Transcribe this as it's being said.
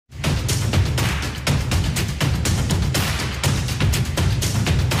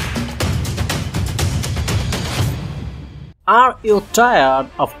Are you tired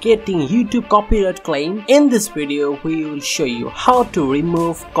of getting YouTube copyright claim? In this video, we will show you how to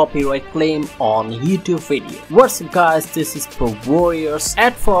remove copyright claim on YouTube video. What's up guys, this is Pro Warriors.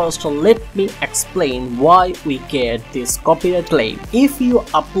 At first, let me explain why we get this copyright claim. If you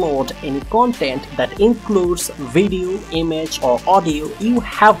upload any content that includes video, image or audio you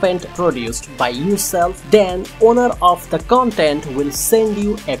haven't produced by yourself, then owner of the content will send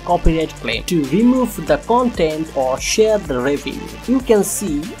you a copyright claim to remove the content or share the revenue. You can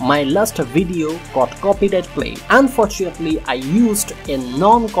see my last video got copyright claim. Unfortunately, I used a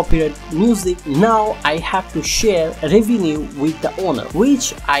non-copyright music. Now I have to share revenue with the owner,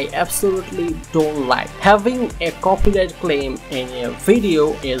 which I absolutely don't like. Having a copyright claim in a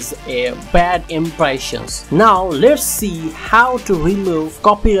video is a bad impression. Now let's see how to remove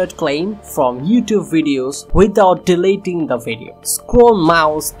copyright claim from YouTube videos without deleting the video. Scroll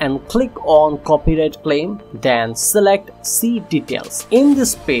mouse and click on copyright claim, then select see details. In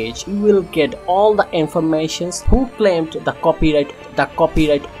this page you will get all the informations: who claimed the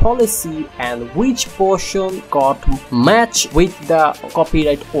copyright policy and which portion got matched with the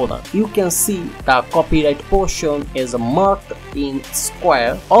copyright owner. You can see the copyright portion is marked in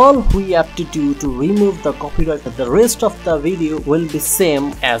square. All we have to do to remove the copyright, the rest of the video will be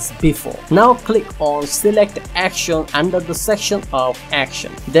same as before. Now click on select action under the section of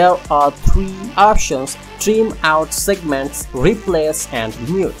action. There are three options: trim out segments, replace and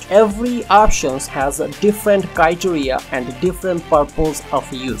mute. Every option has a different criteria and different purpose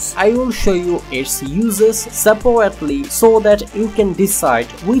of use. I will show you its uses separately so that you can decide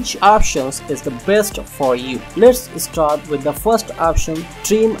which options is the best for you. Let's start with the first option,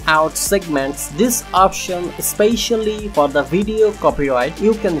 trim out segments. This option especially for the video copyright.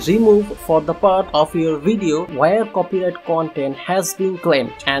 You can remove for the part of your video where copyright content has been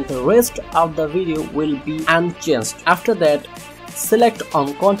claimed and the rest of the video will be unchanged. After that, select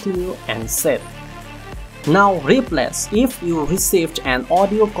on continue and save. Now replace. If you received an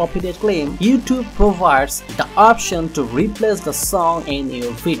audio copyright claim, YouTube provides the option to replace the song in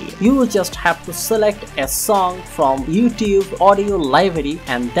your video. You will just have to select a song from YouTube audio library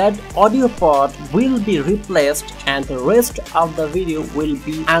and that audio part will be replaced and the rest of the video will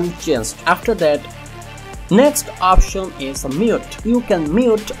be unchanged. After that, next option is mute. You can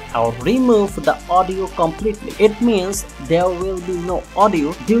mute or remove the audio completely. It means there will be no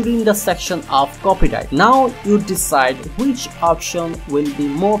audio during the section of copyright. Now you decide which option will be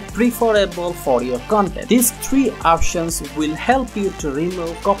more preferable for your content. These three options will help you to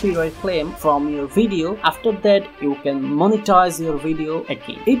remove copyright claim from your video. After that, you can monetize your video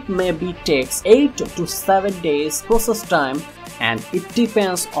again. It maybe takes 8 to 7 days process time, and it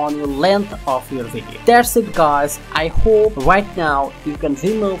depends on your length of your video. That's it guys. I hope right now you can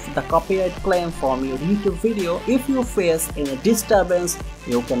remove the copyright claim from your YouTube video. If you face any disturbance,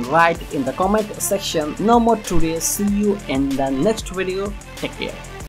 you can write in the comment section. No more today. See you in the next video. Take care.